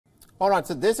All right,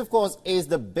 so this, of course, is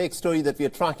the big story that we are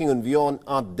tracking on WION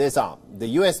at this hour. The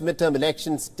U.S. midterm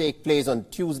elections take place on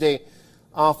Tuesday.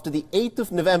 After the 8th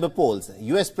of November polls,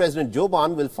 U.S. President Joe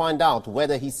Biden will find out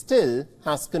whether he still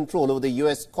has control over the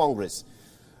U.S. Congress.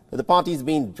 The party's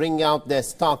been bringing out their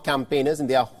star campaigners, and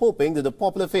they are hoping that the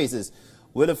popular faces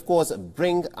will, of course,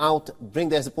 bring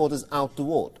their supporters out to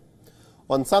vote.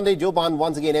 On Sunday, Joe Biden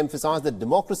once again emphasized that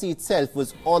democracy itself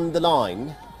was on the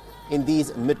line in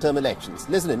these midterm elections.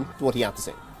 Listen to what he had to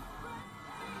say.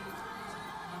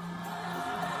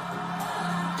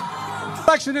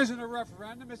 Election isn't a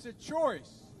referendum, it's a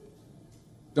choice.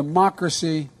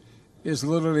 Democracy is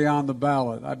literally on the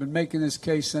ballot. I've been making this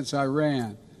case since I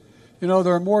ran. You know,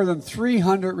 there are more than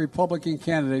 300 Republican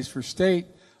candidates for state,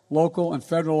 local, and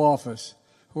federal office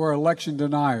who are election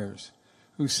deniers,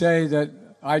 who say that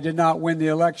I did not win the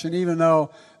election, even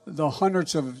though the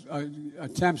hundreds of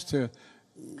attempts to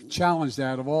challenge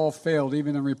that have all failed,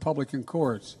 even in Republican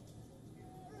courts.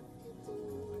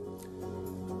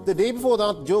 The day before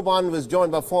that, Joe Biden was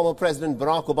joined by former President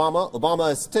Barack Obama.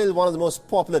 Obama is still one of the most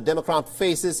popular Democrat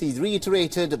faces. He's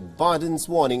reiterated Biden's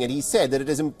warning, and he said that it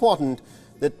is important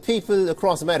that people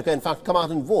across America, in fact, come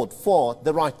out and vote for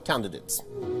the right candidates.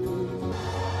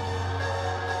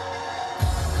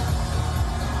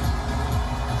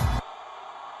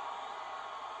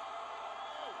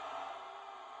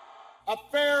 A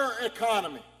fair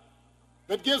economy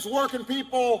that gives working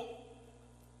people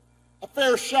a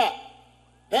fair shot.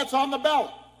 That's on the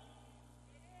ballot.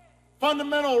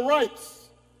 Fundamental rights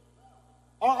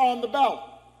are on the ballot.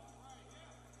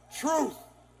 Truth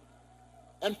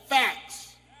and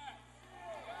facts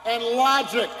and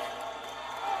logic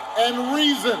and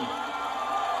reason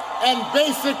and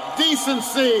basic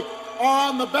decency are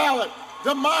on the ballot.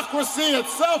 Democracy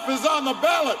itself is on the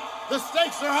ballot. The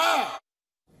stakes are high.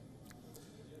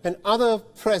 And other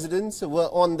presidents were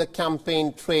on the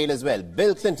campaign trail as well.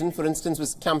 Bill Clinton, for instance,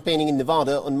 was campaigning in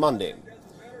Nevada on Monday.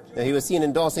 He was seen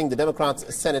endorsing the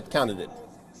Democrats' Senate candidate.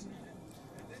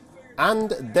 And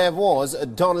there was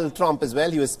Donald Trump as well.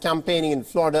 He was campaigning in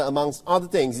Florida, amongst other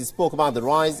things. He spoke about the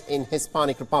rise in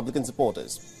Hispanic Republican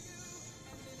supporters.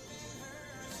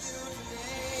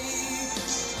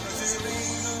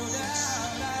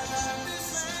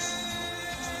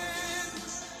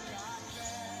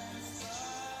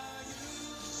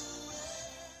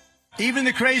 Even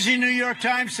the crazy New York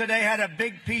Times today had a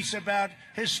big piece about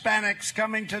Hispanics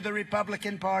coming to the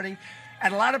Republican Party.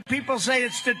 And a lot of people say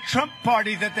it's the Trump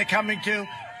Party that they're coming to.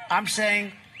 I'm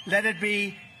saying let it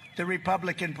be the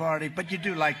Republican Party. But you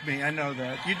do like me. I know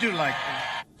that. You do like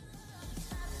me.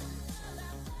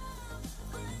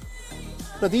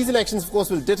 Now, these elections, of course,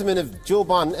 will determine if Joe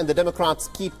Biden and the Democrats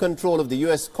keep control of the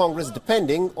U.S. Congress,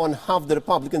 depending on how the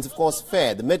Republicans, of course,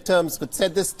 fare. The midterms could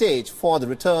set the stage for the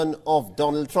return of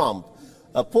Donald Trump.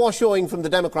 A poor showing from the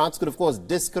Democrats could, of course,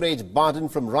 discourage Biden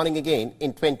from running again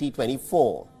in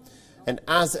 2024. And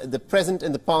as the present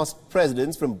and the past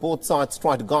presidents from both sides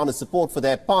try to garner support for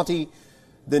their party,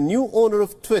 the new owner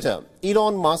of Twitter,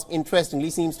 Elon Musk, interestingly,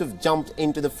 seems to have jumped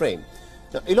into the frame.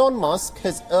 Now, Elon Musk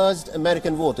has urged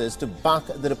American voters to back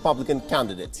the Republican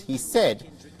candidates. He said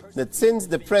that since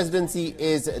the presidency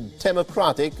is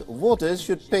democratic, voters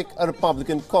should pick a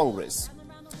Republican Congress.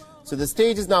 So the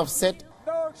stage is now set,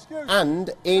 and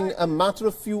in a matter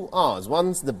of few hours,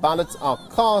 once the ballots are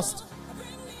cast,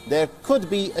 there could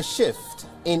be a shift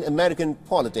in American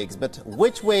politics. But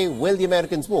which way will the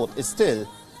Americans vote is still,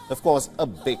 of course, a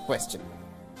big question.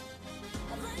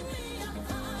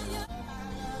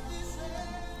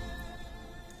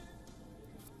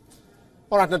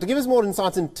 All right, now to give us more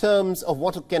insights in terms of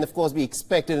what can, of course, be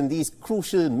expected in these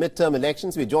crucial midterm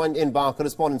elections, we're joined in by our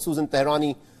correspondent Susan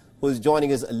Tehrani, who is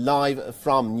joining us live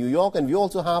from New York. And we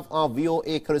also have our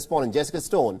VOA correspondent, Jessica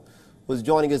Stone, who is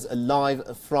joining us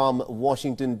live from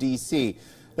Washington, D.C.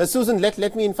 Now, Susan,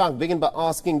 let me, in fact, begin by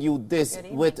asking you this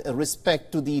with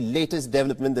respect to the latest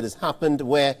development that has happened,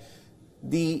 where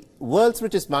the world's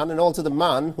richest man and also the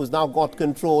man who's now got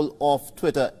control of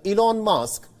Twitter, Elon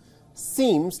Musk,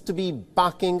 seems to be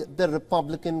backing the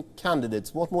Republican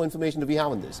candidates. What more information do we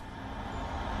have on this?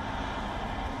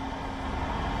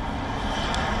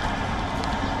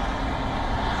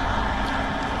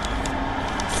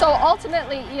 So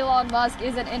ultimately, Elon Musk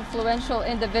is an influential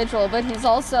individual, but he's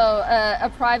also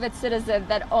a private citizen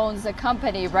that owns a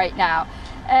company right now.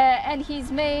 And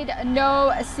he's made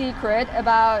no secret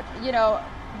about,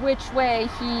 which way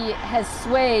he has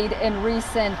swayed in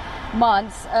recent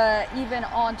months, even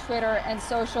on Twitter and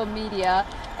social media.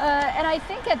 And I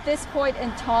think at this point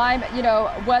in time,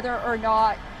 whether or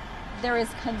not there is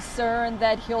concern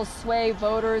that he'll sway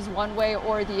voters one way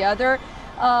or the other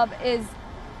is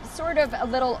sort of a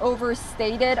little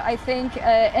overstated. I think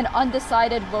an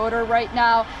undecided voter right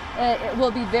now, it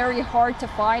will be very hard to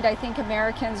find. I think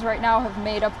Americans right now have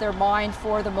made up their mind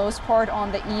for the most part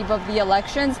on the eve of the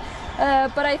elections.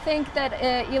 But I think that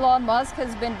Elon Musk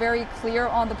has been very clear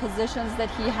on the positions that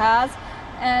he has,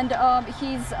 and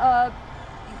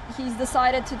he's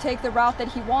decided to take the route that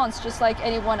he wants, just like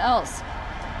anyone else.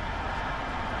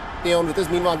 Stay on with us.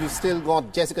 Meanwhile, we've still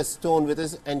got Jessica Stone with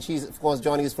us, and she's, of course,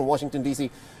 joining us from Washington, D.C.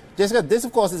 Jessica, this,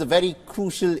 of course, is a very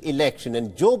crucial election,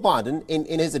 and Joe Biden,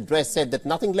 in his address, said that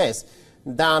nothing less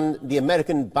than the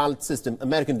American ballot system,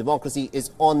 American democracy,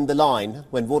 is on the line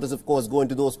when voters, of course, go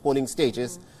into those polling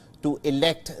stages to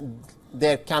elect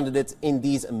their candidates in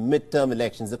these midterm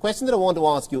elections. The question that I want to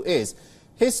ask you is,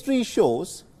 history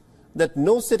shows that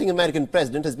no sitting American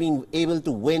president has been able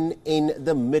to win in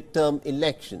the midterm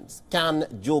elections. Can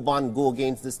Joe Biden go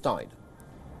against this tide?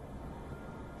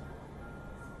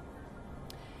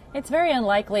 It's very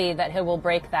unlikely that he will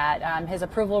break that. His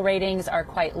approval ratings are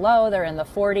quite low. They're in the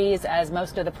 40s, as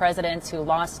most of the presidents who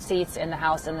lost seats in the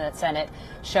House and the Senate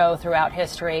show throughout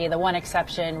history. The one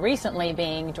exception recently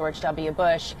being George W.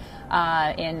 Bush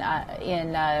in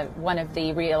one of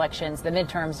the re-elections, the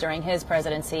midterms during his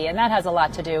presidency, and that has a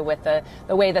lot to do with the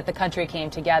way that the country came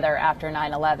together after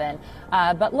 9/11.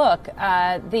 But look,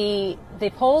 the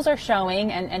polls are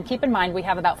showing, and keep in mind we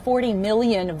have about 40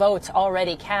 million votes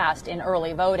already cast in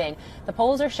early voting. The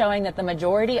polls are showing that the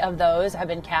majority of those have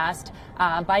been cast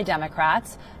by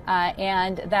Democrats,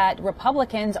 and that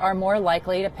Republicans are more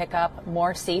likely to pick up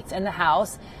more seats in the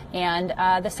House and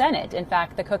the Senate. In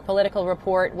fact, the Cook Political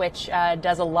Report, which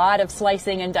does a lot of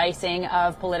slicing and dicing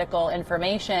of political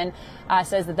information,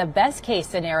 says that the best case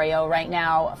scenario right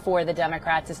now for the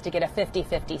Democrats is to get a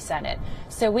 50-50 Senate.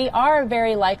 So we are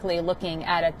very likely looking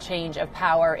at a change of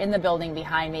power in the building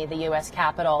behind me, the U.S.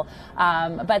 Capitol.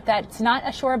 But that's not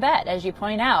a sure bet, as you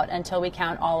point out, until we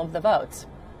count all of the votes.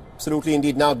 Absolutely,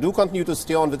 indeed. Now, do continue to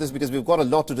stay on with us because we've got a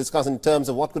lot to discuss in terms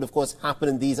of what could, of course, happen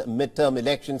in these midterm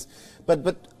elections. But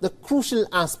the crucial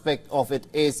aspect of it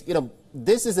is,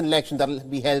 this is an election that will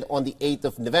be held on the 8th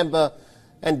of November,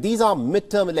 and these are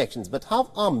midterm elections. But how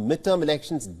are midterm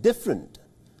elections different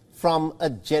from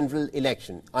a general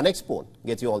election? Our next poll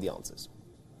gets you all the answers.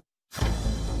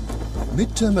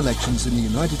 Midterm elections in the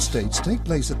United States take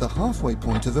place at the halfway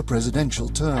point of a presidential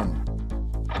term.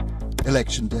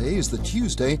 Election Day is the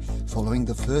Tuesday following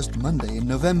the first Monday in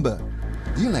November.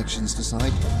 The elections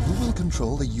decide who will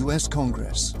control the US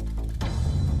Congress.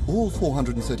 All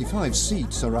 435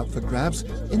 seats are up for grabs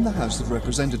in the House of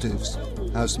Representatives.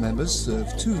 House members serve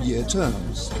 2-year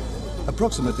terms.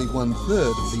 Approximately 1/3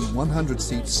 of the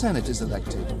 100-seat Senate is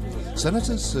elected.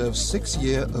 Senators serve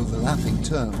 6-year overlapping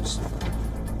terms.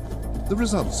 The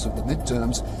results of the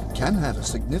midterms can have a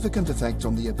significant effect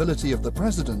on the ability of the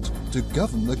president to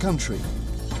govern the country.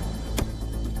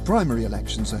 Primary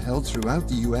elections are held throughout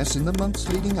the US in the months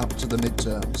leading up to the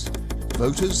midterms.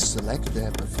 Voters select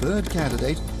their preferred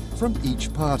candidate from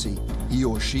each party. He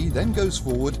or she then goes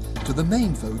forward to the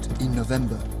main vote in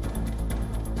November.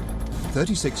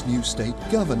 36 new state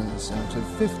governors out of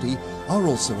 50 are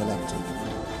also elected.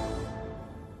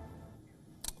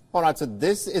 All right, so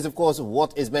this is, of course,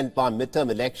 what is meant by midterm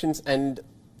elections. And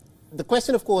the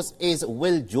question, of course, is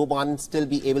will Joe Biden still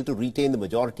be able to retain the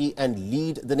majority and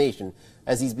lead the nation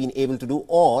as he's been able to do,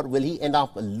 or will he end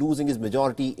up losing his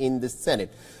majority in the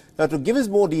Senate? Now, to give us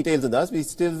more details on this, we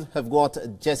still have got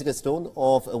Jessica Stone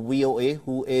of VOA,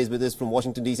 who is with us from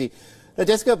Washington, D.C. Now,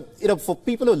 Jessica, for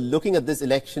people who are looking at these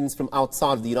elections from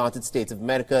outside of the United States of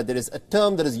America, there is a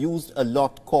term that is used a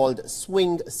lot called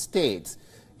swing states.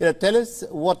 Tell us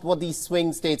what these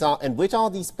swing states are and which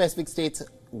are the specific states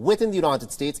within the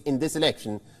United States in this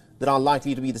election that are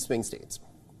likely to be the swing states.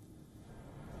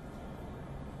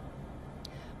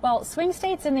 Well, swing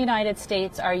states in the United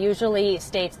States are usually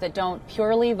states that don't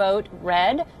purely vote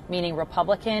red, meaning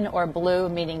Republican, or blue,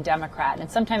 meaning Democrat. And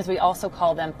sometimes we also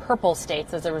call them purple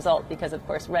states as a result because, of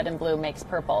course, red and blue makes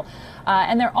purple.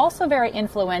 And they're also very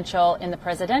influential in the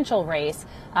presidential race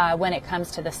when it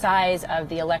comes to the size of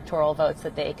the electoral votes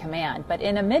that they command. But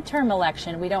in a midterm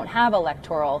election, we don't have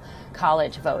electoral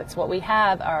college votes. What we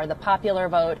have are the popular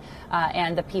vote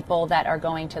and the people that are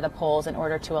going to the polls in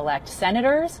order to elect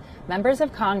senators, members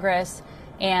of Congress,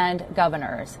 and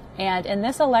governors. And in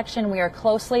this election, we are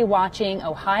closely watching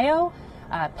Ohio,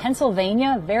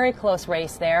 Pennsylvania, very close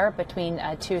race there between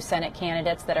two Senate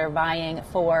candidates that are vying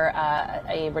for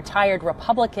a retired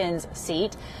Republican's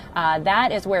seat.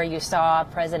 That is where you saw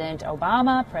President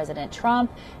Obama, President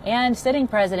Trump, and sitting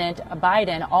President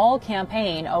Biden all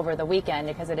campaign over the weekend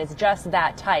because it is just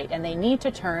that tight, and they need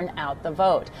to turn out the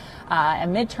vote.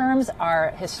 And midterms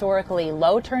are historically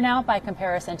low turnout by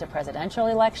comparison to presidential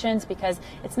elections because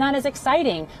it's not as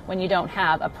exciting when you don't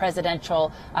have a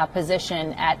presidential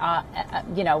position at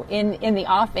in the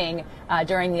offing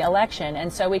during the election,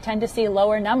 and so we tend to see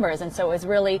lower numbers. And so it was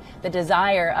really the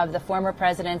desire of the former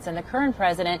presidents and the current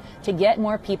president to get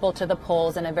more people to the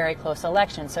polls in a very close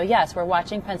election. So yes, we're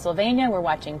watching Pennsylvania, we're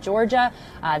watching Georgia.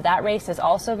 That race is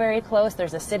also very close.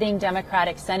 There's a sitting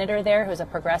Democratic senator there who's a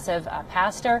progressive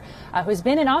pastor who's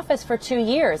been in office for 2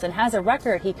 years and has a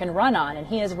record he can run on, and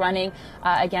he is running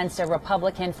against a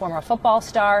Republican former football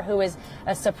star who is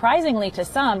surprisingly to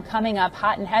some coming up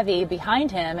hot and heavy behind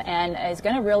him and is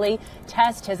going to really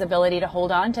test his ability to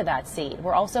hold on to that seat.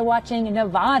 We're also watching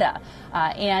Nevada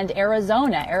and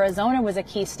Arizona. Arizona was a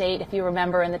key state, if you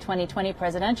remember, in the 2020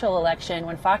 presidential election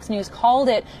when Fox News called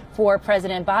it for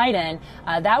President Biden.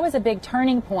 That was a big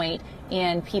turning point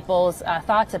in people's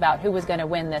thoughts about who was going to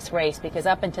win this race, because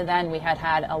up until then we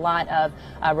had a lot of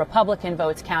Republican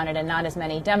votes counted and not as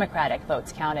many Democratic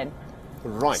votes counted.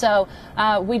 Right. So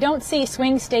we don't see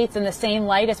swing states in the same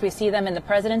light as we see them in the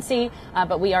presidency,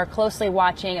 but we are closely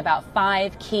watching about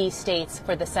 5 key states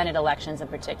for the Senate elections in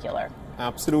particular.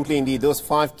 Absolutely, indeed. Those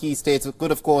 5 key states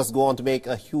could, of course, go on to make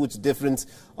a huge difference.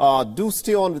 Do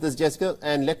stay on with us, Jessica,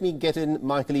 and let me get in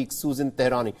my colleague Susan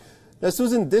Teherani. Now,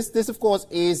 Susan, this of course,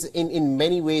 is in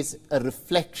many ways a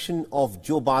reflection of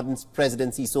Joe Biden's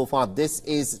presidency so far. This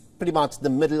is pretty much the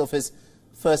middle of his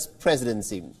first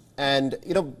presidency. And,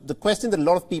 you know, the question that a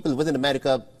lot of people within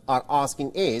America are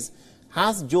asking is,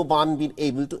 has Joe Biden been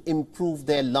able to improve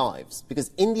their lives?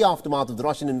 Because in the aftermath of the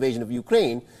Russian invasion of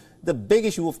Ukraine, the big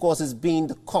issue, of course, has been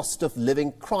the cost of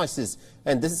living crisis.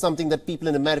 And this is something that people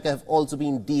in America have also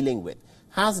been dealing with.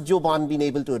 Has Joe Biden been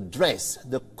able to address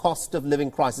the cost of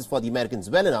living crisis for the Americans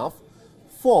well enough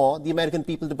for the American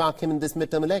people to back him in this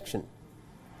midterm election?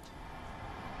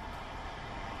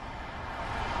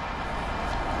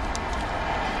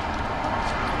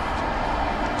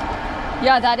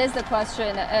 Yeah, that is the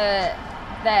question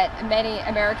that many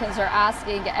Americans are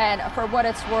asking. And for what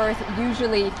it's worth,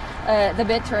 usually the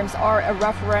midterms are a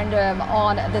referendum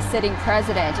on the sitting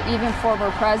president. Even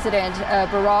former President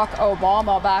Barack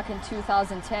Obama back in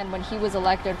 2010, when he was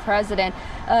elected president,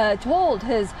 told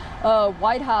his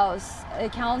White House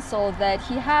counsel that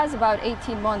he has about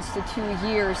 18 months to 2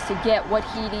 years to get what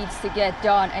he needs to get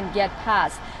done and get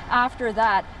passed. After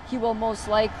that, he will most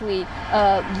likely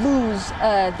lose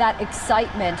that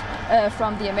excitement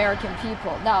from the American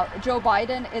people. Now, Joe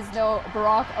Biden is no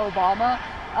Barack Obama.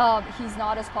 He's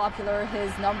not as popular.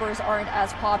 His numbers aren't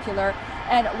as popular.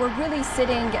 And we're really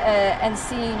sitting and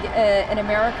seeing in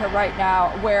America right now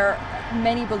where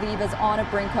many believe is on a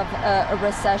brink of a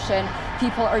recession.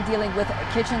 People are dealing with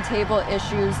kitchen table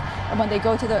issues. And when they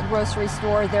go to the grocery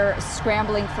store, they're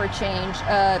scrambling for change.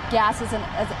 Gas is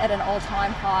at an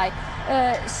all-time high.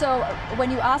 So when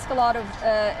you ask a lot of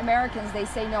Americans, they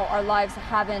say, no, our lives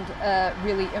haven't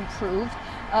really improved.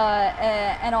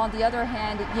 And on the other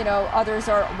hand, you know, others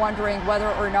are wondering whether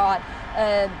or not,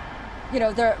 you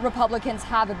know, the Republicans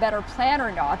have a better plan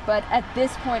or not. But at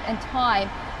this point in time,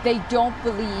 they don't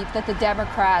believe that the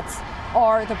Democrats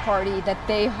are the party that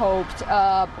they hoped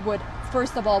would,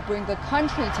 first of all, bring the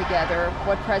country together,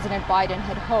 what President Biden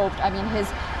had hoped. I mean, his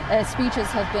speeches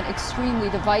have been extremely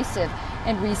divisive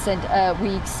in recent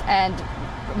weeks and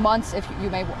months, if you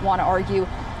may want to argue.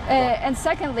 And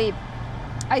secondly,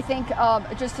 I think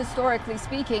just historically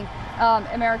speaking,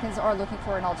 Americans are looking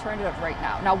for an alternative right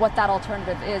now. Now, what that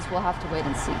alternative is, we'll have to wait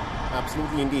and see.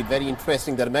 Absolutely, indeed. Very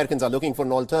interesting that Americans are looking for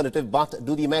an alternative, but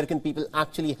do the American people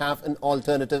actually have an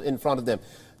alternative in front of them?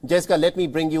 Jessica, let me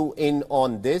bring you in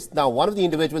on this. Now, one of the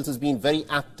individuals who's been very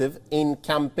active in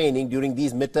campaigning during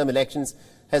these midterm elections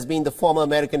has been the former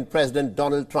American President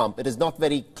Donald Trump. It is not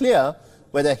very clear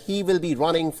whether he will be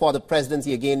running for the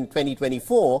presidency again in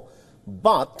 2024,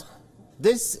 but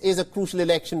this is a crucial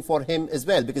election for him as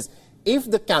well, because if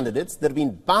the candidates that have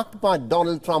been backed by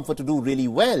Donald Trump were to do really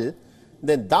well,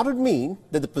 then that would mean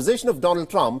that the position of Donald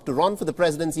Trump to run for the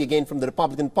presidency again from the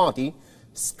Republican Party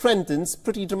strengthens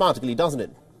pretty dramatically, doesn't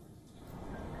it?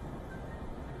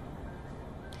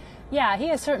 Yeah, he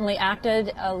has certainly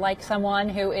acted like someone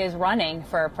who is running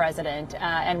for president,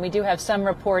 and we do have some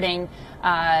reporting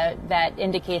that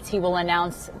indicates he will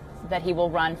announce that he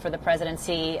will run for the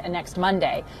presidency next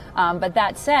Monday. But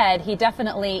that said, he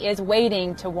definitely is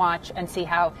waiting to watch and see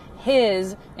how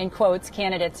his, in quotes,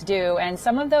 candidates do, and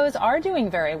some of those are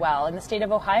doing very well. In the state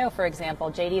of Ohio, for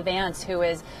example, J.D. Vance, who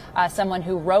is someone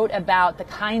who wrote about the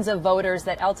kinds of voters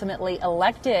that ultimately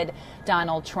elected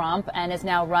Donald Trump and is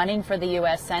now running for the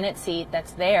U.S. Senate seat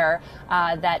that's there,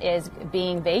 that is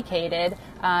being vacated,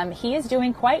 he is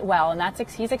doing quite well, and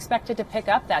he's expected to pick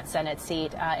up that Senate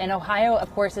seat. And Ohio,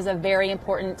 of course, is a very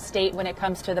important state when it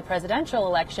comes to the presidential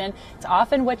election. It's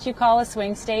often what you call a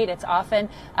swing state. It's often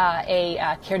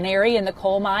a canary in the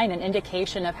coal mine, an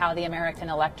indication of how the American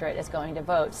electorate is going to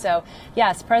vote. So,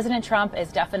 yes, President Trump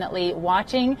is definitely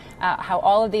watching how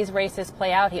all of these races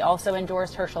play out. He also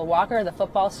endorsed Herschel Walker, the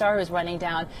football star who's running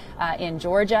down in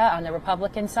Georgia on the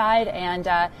Republican side, and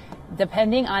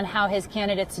depending on how his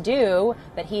candidates do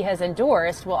that he has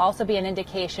endorsed will also be an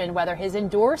indication whether his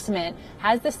endorsement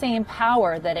has the same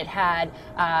power that it had,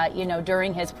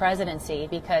 during his presidency,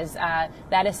 because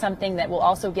that is something that will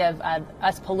also give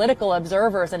us political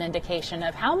observers an indication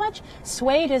of how much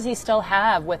sway does he still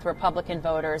have with Republican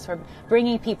voters for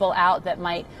bringing people out that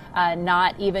might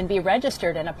not even be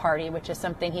registered in a party, which is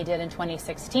something he did in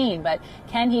 2016. But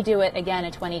can he do it again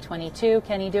in 2022?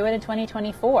 Can he do it in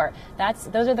 2024?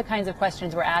 Those are the kinds of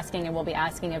questions we're asking, and we'll be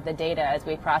asking of the data as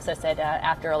we process it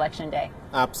after Election Day.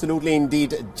 Absolutely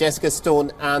indeed. Jessica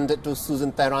Stone and to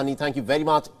Susan Tehrani, thank you very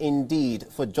much indeed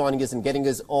for joining us and getting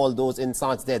us all those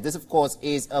insights there. This, of course,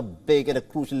 is a big and a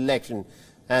crucial election,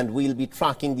 and we'll be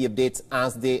tracking the updates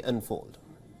as they unfold.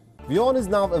 WION is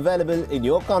now available in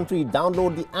your country.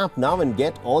 Download the app now and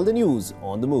get all the news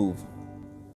on the move.